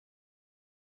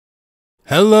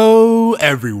Hello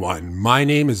everyone, my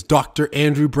name is Dr.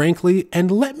 Andrew Brankley,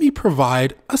 and let me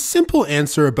provide a simple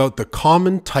answer about the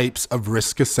common types of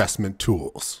risk assessment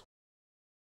tools.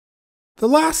 The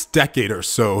last decade or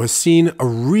so has seen a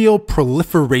real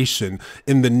proliferation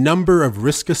in the number of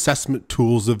risk assessment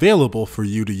tools available for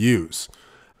you to use.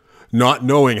 Not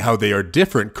knowing how they are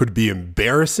different could be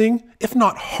embarrassing, if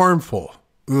not harmful.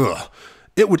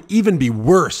 It would even be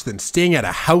worse than staying at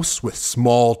a house with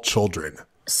small children.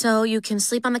 So you can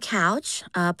sleep on the couch.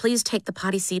 Please take the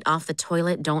potty seat off the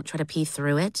toilet. Don't try to pee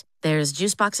through it. There's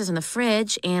juice boxes in the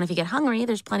fridge, and if you get hungry,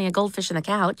 there's plenty of goldfish in the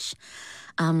couch.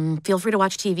 Feel free to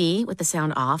watch TV with the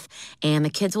sound off, and the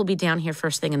kids will be down here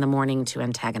first thing in the morning to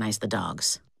antagonize the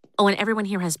dogs. Oh, and everyone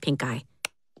here has pink eye.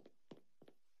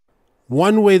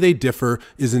 One way they differ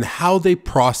is in how they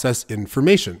process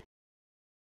information.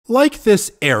 Like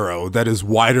this arrow that is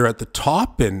wider at the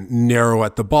top and narrow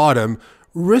at the bottom,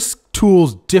 risk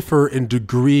tools differ in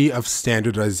degree of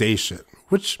standardization,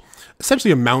 which essentially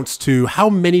amounts to how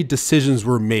many decisions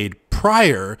were made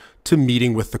prior to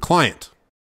meeting with the client.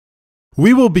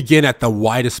 We will begin at the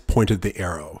widest point of the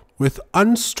arrow with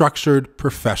unstructured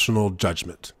professional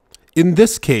judgment. In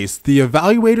this case, the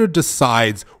evaluator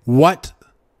decides what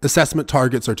assessment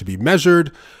targets are to be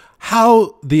measured,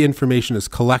 how the information is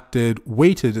collected,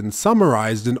 weighted, and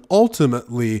summarized, and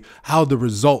ultimately how the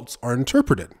results are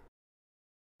interpreted.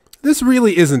 This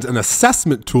really isn't an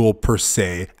assessment tool per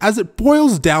se, as it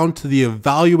boils down to the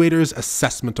evaluator's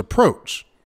assessment approach.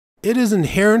 It is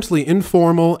inherently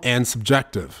informal and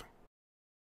subjective.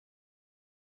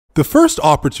 The first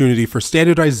opportunity for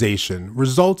standardization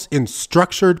results in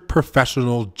structured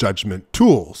professional judgment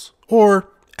tools, or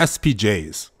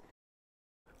SPJs.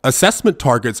 Assessment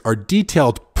targets are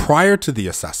detailed prior to the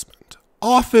assessment,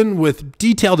 often with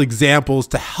detailed examples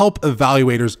to help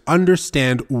evaluators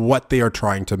understand what they are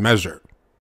trying to measure.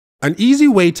 An easy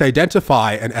way to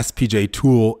identify an SPJ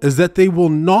tool is that they will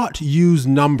not use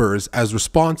numbers as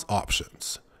response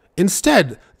options.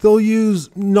 Instead, they'll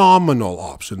use nominal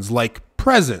options like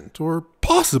present or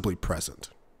possibly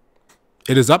present.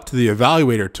 It is up to the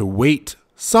evaluator to weight,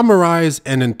 summarize,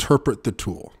 and interpret the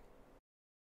tool.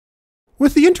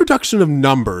 With the introduction of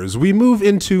numbers, we move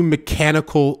into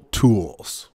mechanical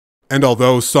tools. And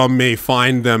although some may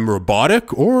find them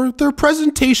robotic or their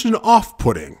presentation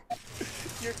off-putting,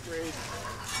 You're great.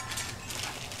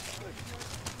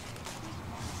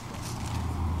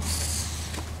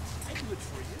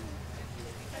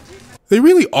 they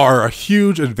really are a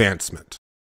huge advancement.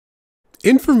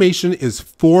 Information is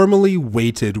formally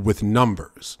weighted with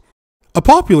numbers. A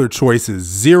popular choice is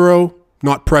 0,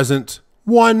 not present,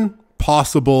 1,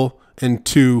 possible, and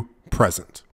 2,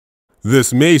 present.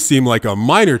 This may seem like a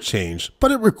minor change, but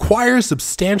it requires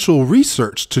substantial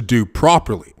research to do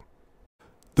properly.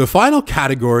 The final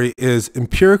category is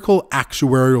empirical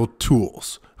actuarial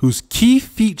tools, whose key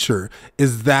feature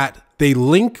is that they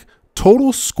link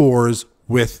total scores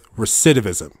with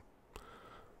recidivism.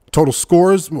 Total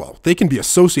scores, well, they can be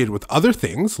associated with other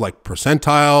things like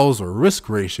percentiles or risk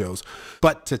ratios,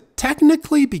 but to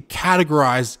technically be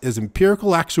categorized as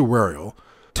empirical actuarial,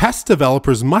 test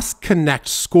developers must connect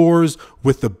scores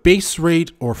with the base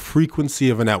rate or frequency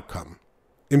of an outcome.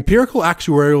 Empirical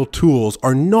actuarial tools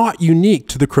are not unique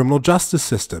to the criminal justice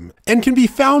system and can be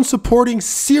found supporting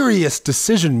serious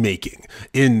decision-making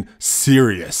in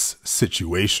serious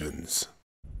situations.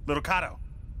 Little Kato,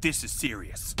 this is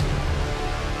serious.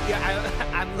 Yeah,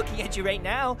 I'm looking at you right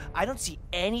now. I don't see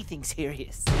anything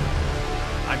serious.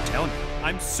 I'm telling you,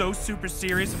 I'm so super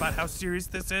serious about how serious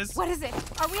this is. What is it?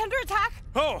 Are we under attack?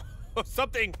 Oh,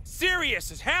 something serious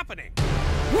is happening.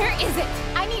 Where is it?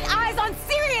 I need eyes on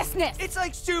seriousness! It's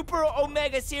like super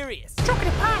omega serious. Choking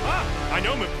it pop! I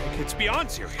know, Moonpig, it's beyond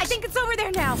serious. I think it's over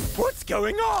there now. What's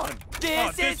going on?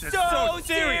 This is so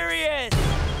serious.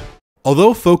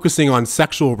 Although focusing on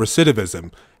sexual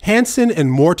recidivism, Hansen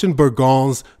and Morton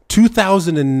Bourgon's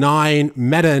 2009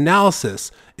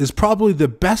 meta-analysis is probably the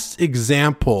best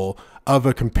example of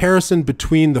a comparison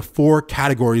between the 4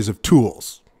 categories of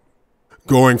tools.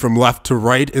 Going from left to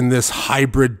right in this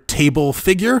hybrid table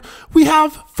figure, we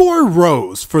have 4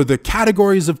 rows for the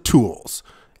categories of tools.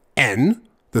 N,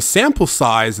 the sample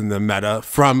size in the meta,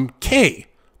 from K,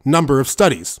 number of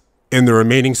studies. In the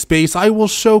remaining space, I will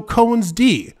show Cohen's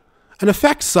D, an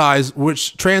effect size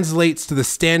which translates to the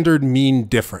standard mean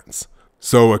difference.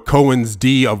 So a Cohen's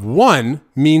D of 1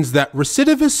 means that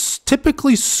recidivists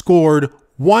typically scored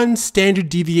 1 standard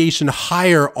deviation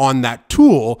higher on that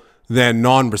tool than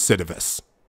non-recidivists.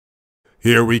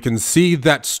 Here we can see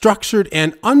that structured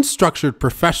and unstructured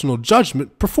professional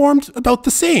judgment performed about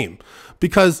the same,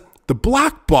 because the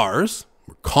black bars,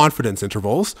 confidence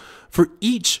intervals for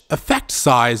each effect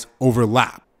size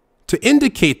overlap. To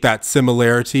indicate that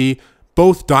similarity,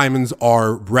 both diamonds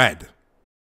are red.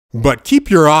 But keep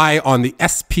your eye on the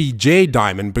SPJ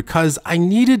diamond because I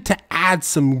needed to add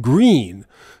some green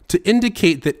to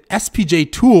indicate that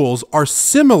SPJ tools are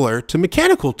similar to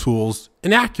mechanical tools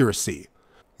in accuracy.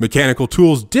 Mechanical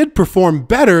tools did perform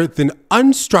better than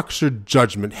unstructured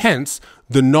judgment, hence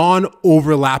the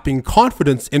non-overlapping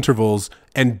confidence intervals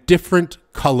and different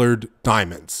colored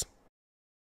diamonds.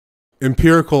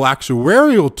 Empirical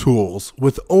actuarial tools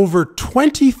with over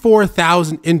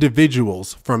 24,000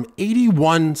 individuals from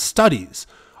 81 studies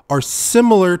are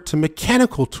similar to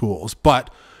mechanical tools, but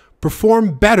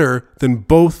perform better than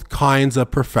both kinds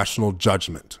of professional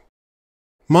judgment.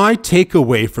 My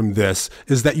takeaway from this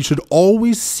is that you should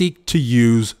always seek to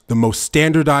use the most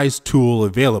standardized tool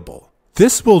available.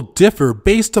 This will differ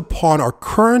based upon our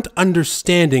current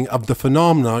understanding of the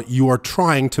phenomena you are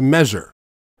trying to measure.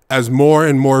 As more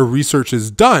and more research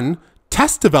is done,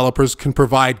 test developers can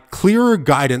provide clearer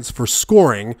guidance for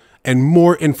scoring and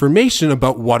more information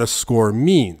about what a score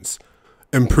means,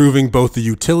 improving both the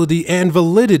utility and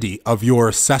validity of your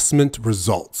assessment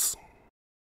results.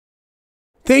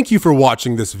 Thank you for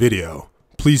watching this video.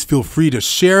 Please feel free to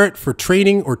share it for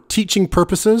training or teaching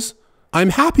purposes.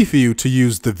 I'm happy for you to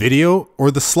use the video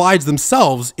or the slides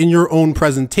themselves in your own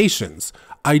presentations.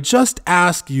 I just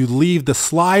ask you leave the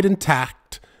slide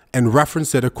intact and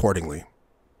reference it accordingly.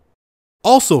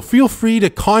 Also, feel free to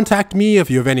contact me if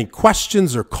you have any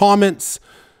questions or comments.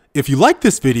 If you like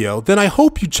this video, then I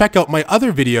hope you check out my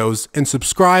other videos and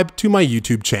subscribe to my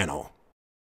YouTube channel.